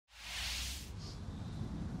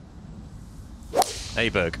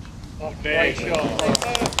Åberg.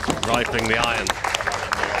 Rifling the iron. I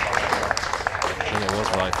think it was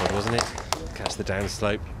rifled, wasn't it? Catch the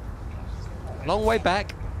downslope. Long way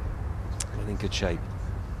back, but in good shape.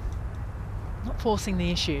 Not forcing the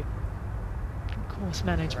issue. Course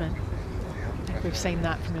management. I think we've seen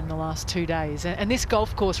that from him the last 2 days. And this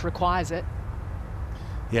golf course requires it.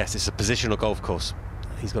 Yes, it's a positional golf course.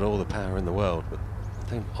 He's got all the power in the world, but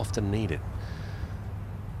don't often need it.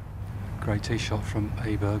 Great tee shot from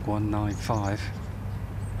Åberg, 195.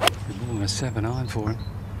 More than a 7-iron for him.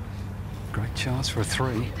 Great chance for a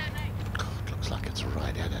 3. God, looks like it's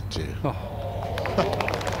right at it too. Oh.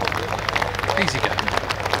 Easy go.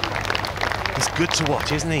 He's good to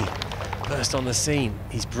watch, isn't he? First on the scene,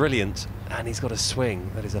 he's brilliant, and he's got a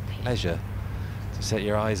swing that is a pleasure to set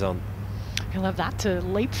your eyes on. He'll have that to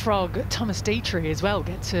leapfrog Thomas Dietrich as well,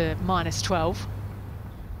 get to -12.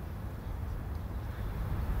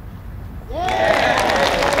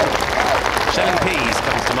 Shelling peas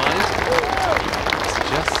comes to mind. It's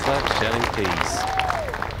just like shelling peas.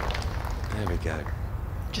 There we go.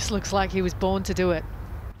 Just looks like he was born to do it.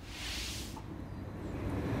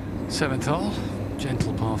 7th hole,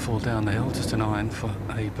 gentle par 4 down the hill, just an iron for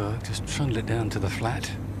Åberg, just trundle it down to the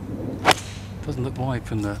flat. Doesn't look wide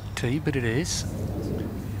from the tee, but it is.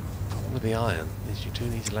 Problem with the iron is you do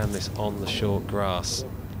need to land this on the short grass.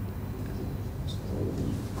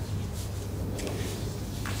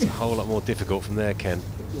 It's a whole lot more difficult from there, Ken.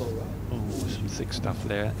 Oh, some thick stuff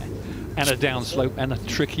there. And a downslope and a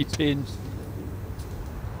tricky pin.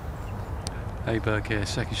 Åberg here,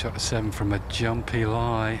 second shot to 7 from a jumpy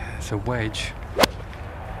lie. It's a wedge.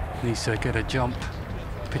 Needs to get a jump,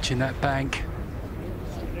 pitching that bank.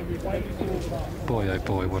 Boy, oh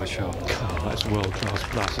boy, what a shot. Oh, that's world-class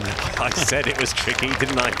plus, isn't it? I said it was tricky,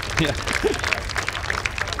 didn't I? Yeah.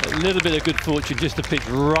 A little bit of good fortune just to pitch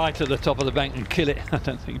right at the top of the bank and kill it. I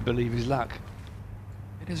don't think he'd believe his luck.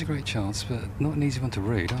 It is a great chance, but not an easy one to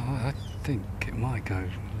read. I think it might go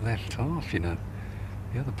left half, you know.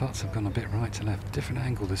 The other putts have gone a bit right to left. Different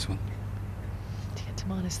angle, this one. To get to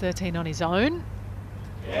 -13 on his own.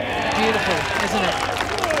 Beautiful, isn't it?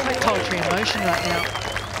 It's like poetry in motion right now.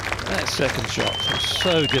 That second shot was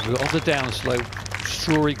so difficult. Off the downslope,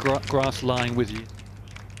 strawy grass lying with you.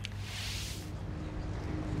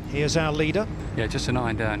 Here's our leader. Yeah, just an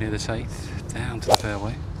iron down near this 8th, down to the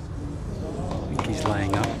fairway. I think he's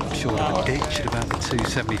laying up short of a ditch at about the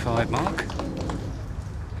 275 mark.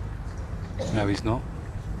 No, he's not.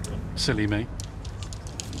 Silly me.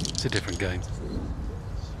 It's a different game.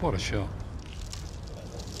 What a shot.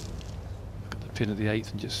 Look at the pin at the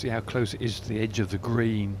 8th and just see how close it is to the edge of the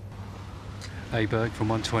green. Åberg from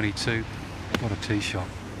 122. What a tee shot.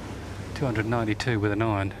 292 with an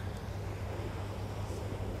iron.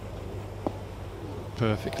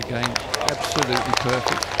 Perfect again. Absolutely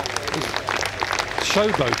perfect. It's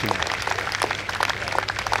showboating.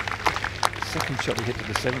 Second shot he hit to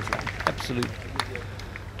the 7th. Absolute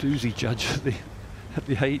doozy judge at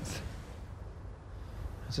the 8th.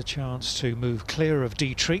 Has a chance to move clear of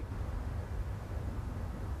Dietrich.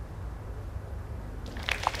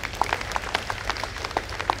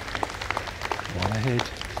 One ahead.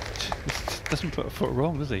 Doesn't put a foot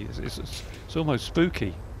wrong, does he? It's almost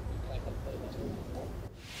spooky.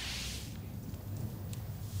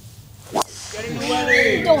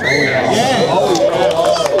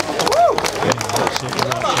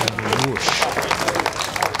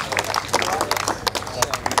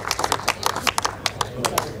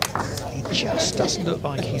 He just doesn't look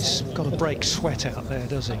like he's got a break sweat out there,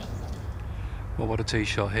 does he? Well, what a tee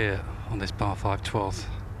shot here on this par 5 12th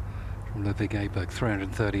from Ludvig Åberg.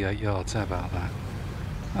 338 yards, how about that?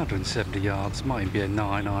 170 yards, might be a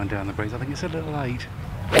 9 iron down the breeze. I think it's a little 8.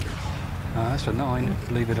 That's for 9,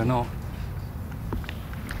 believe it or not.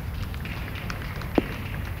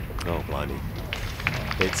 Oh, blimey.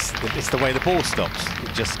 It's the way the ball stops.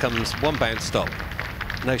 It just comes one bounce stop.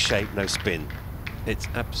 No shape, no spin. It's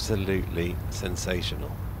absolutely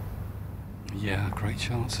sensational. Yeah, great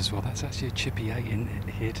chance as well. That's actually a chippy 8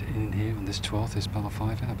 hit in here on this 12th, this par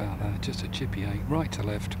 5. How about that? Just a chippy 8, right to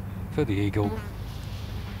left for the eagle.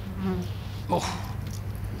 Oh,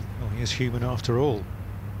 Oh, he is human after all.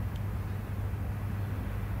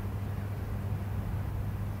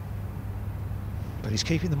 But he's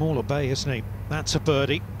keeping them all at bay, isn't he? That's a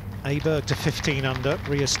birdie. Åberg to 15 under,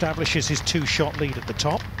 re-establishes his 2-shot lead at the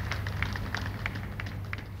top.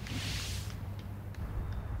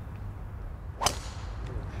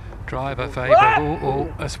 driver for Åberg.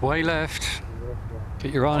 Oh, that's way left.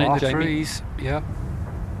 Get your eye on it, Jamie. Threes, yep.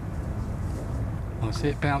 I see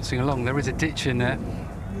it bouncing along. There is a ditch in there.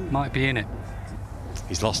 Might be in it.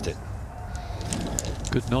 He's lost it.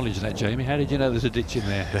 Good knowledge that, Jamie. How did you know there's a ditch in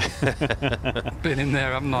there? Been in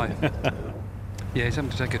there, haven't I? Yeah, he's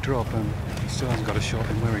having to take a drop, and he still hasn't got a shot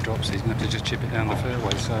in where he drops it. He's going to have to just chip it down the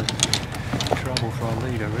fairway, so trouble for our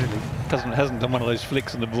leader, really. Hasn't done one of those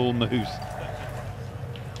flicks and the ball moves.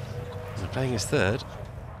 He's playing his third.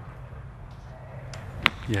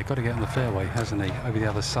 Yeah, got to get on the fairway, hasn't he? Over the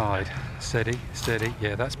other side. Steady, steady.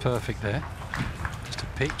 Yeah, that's perfect there. Just a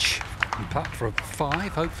pitch and putt for a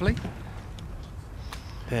 5, hopefully.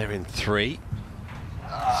 They're in 3.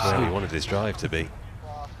 That's where he wanted his drive to be.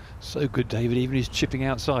 So good, David. Even his chipping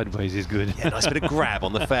out sideways is good. Yeah, nice bit of grab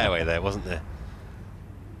on the fairway there, wasn't there?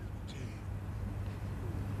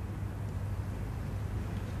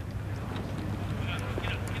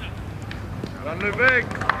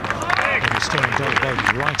 He's staring Dale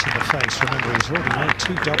Bogey right in the face. Remember, he's already made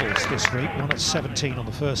 2 doubles this week. One at 17 on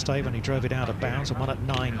the first day when he drove it out of bounds, and one at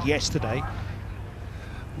 9 yesterday.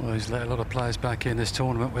 Well, he's let a lot of players back in this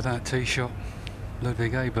tournament with that tee shot.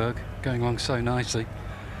 Ludvig Åberg going along so nicely.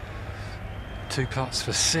 2 putts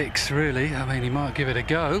for 6, really. I mean, he might give it a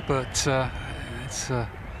go, but it's a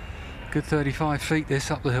good 35 feet this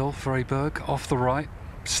up the hill for Åberg. Off the right,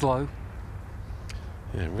 slow.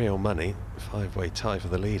 Yeah, real money. 5-way tie for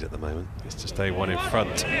the lead at the moment. It's just A1 in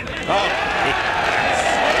front. Oh!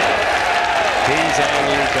 He's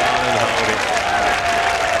only gone and hold it.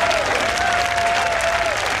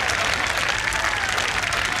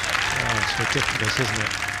 Oh, it's ridiculous, isn't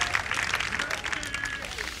it?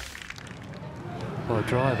 Well, a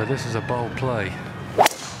driver, this is a bold play. Had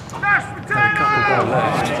a couple go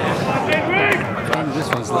left. And this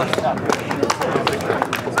one's left.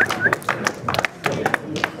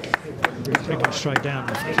 Pretty much straight down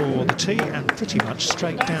for the tee and pretty much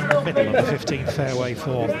straight down the middle of the 15th fairway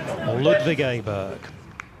for Ludvig Åberg.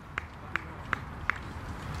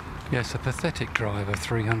 Yes, a pathetic drive of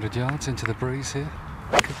 300 yards into the breeze here.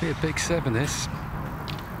 Could be a big 7, this.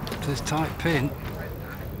 This tight pin.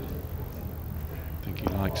 I think he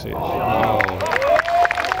likes it. Oh.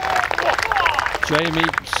 Jamie,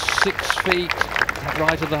 6 feet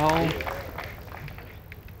right of the hole.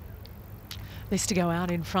 This to go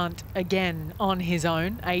out in front again on his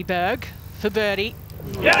own. Åberg for birdie.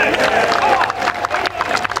 Earlier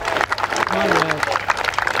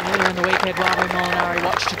in the week, Eduardo Molinari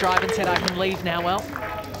watched to drive and said, I can leave now. Well,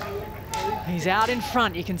 he's out in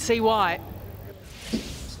front. You can see why.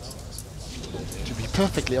 To be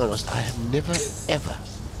perfectly honest, I have never, ever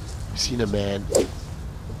seen a man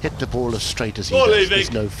hit the ball as straight as he does.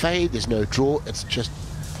 There's no fade, there's no draw. It's just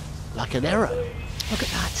like an arrow. Look at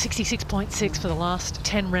that, 66.6 for the last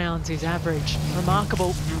 10 rounds, his average.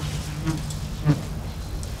 Remarkable.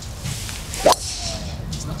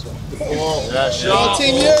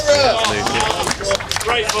 Team Europe!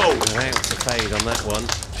 Great ball. Without the fade on that one,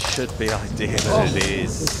 should be ideal, and it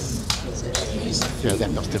is. Yeah,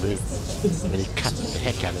 that must have moved. I mean, he cut the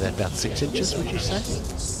heck out of that, about 6 inches, would you say?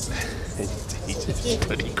 Indeed. It's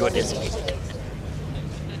pretty good, isn't it?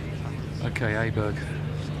 Okay, Åberg.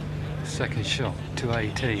 Second shot,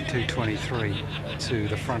 218, 223 to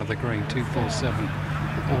the front of the green, 247.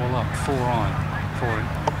 All up, 4 iron for him.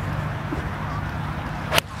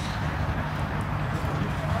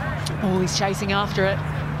 Oh, he's chasing after it.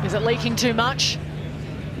 Is it leaking too much?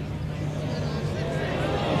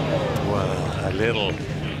 Well, a little.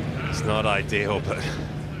 It's not ideal, but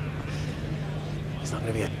it's not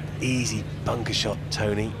going to be an easy bunker shot,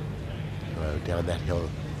 Tony. Oh, down that hill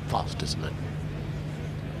fast, isn't it?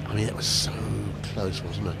 I mean, it was so close,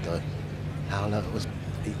 wasn't it, though? How no, it was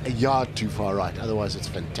a yard too far right. Otherwise, it's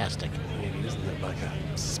fantastic. It doesn't look like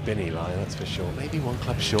a spinny line, that's for sure. Maybe 1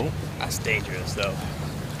 club short. That's dangerous, though.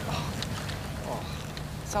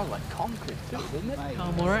 Sounds like concrete, too, doesn't it?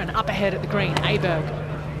 Palmora and up ahead at the green, Åberg.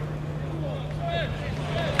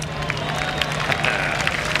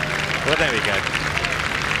 Well, there we go.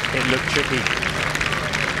 It looked tricky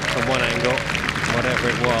from one angle. Whatever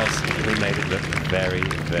it was, he made it look very,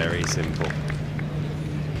 very simple.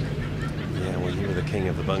 Yeah, well, you were the king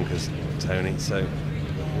of the bunkers, Tony, so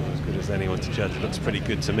as good as anyone to judge. It looks pretty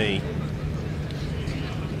good to me.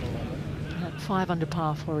 5 under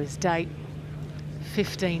par for his day.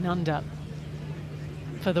 15 under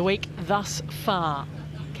for the week thus far.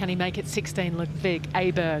 Can he make it 16? Ludvig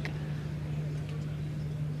Åberg.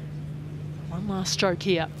 One last stroke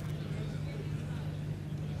here.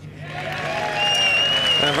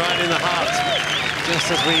 And right in the heart,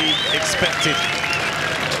 just as we expected.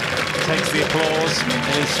 Takes the applause in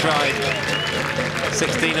his stride.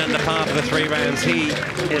 16 under par for the 3 rounds. He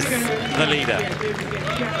is the leader.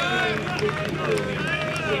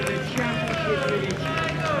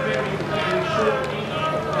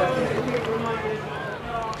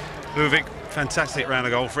 Ludvig, fantastic round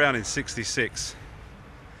of golf, round in 66.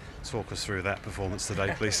 Talk us through that performance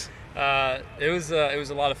today, please. It was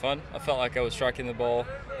a lot of fun. I felt like I was striking the ball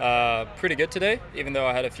pretty good today, even though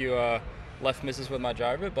I had a few left misses with my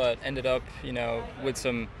driver, but ended up, you know, with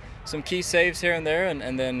some key saves here and there,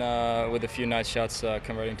 and then with a few nice shots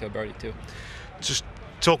converting to a birdie too. Just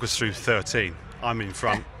talk us through 13. I'm in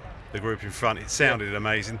front, the group in front. It sounded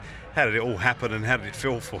amazing. How did it all happen, and how did it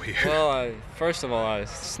feel for you? Well, first of all, I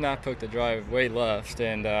snap hooked the drive way left,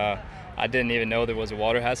 and I didn't even know there was a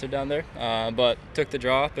water hazard down there, but took the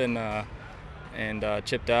drop and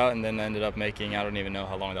chipped out, and then ended up making, I don't even know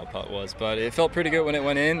how long that putt was, but it felt pretty good when it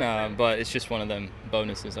went in, but it's just one of them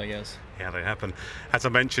bonuses, I guess. Yeah, they happen. As I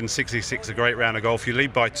mentioned, 66, a great round of golf. You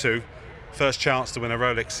lead by 2. First chance to win a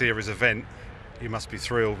Rolex Series event. You must be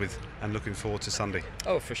thrilled with and looking forward to Sunday.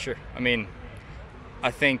 Oh, for sure. I mean, I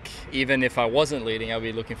think even if I wasn't leading, I'd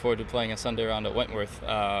be looking forward to playing a Sunday round at Wentworth.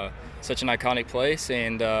 Such an iconic place,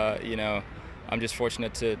 and you know, I'm just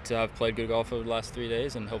fortunate to have played good golf over the last 3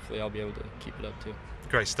 days, and hopefully I'll be able to keep it up too.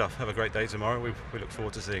 Great stuff. Have a great day tomorrow. We look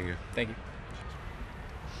forward to seeing you. Thank you.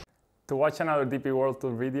 To watch another DP World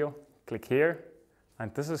Tour video, click here,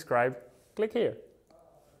 and to subscribe, click here.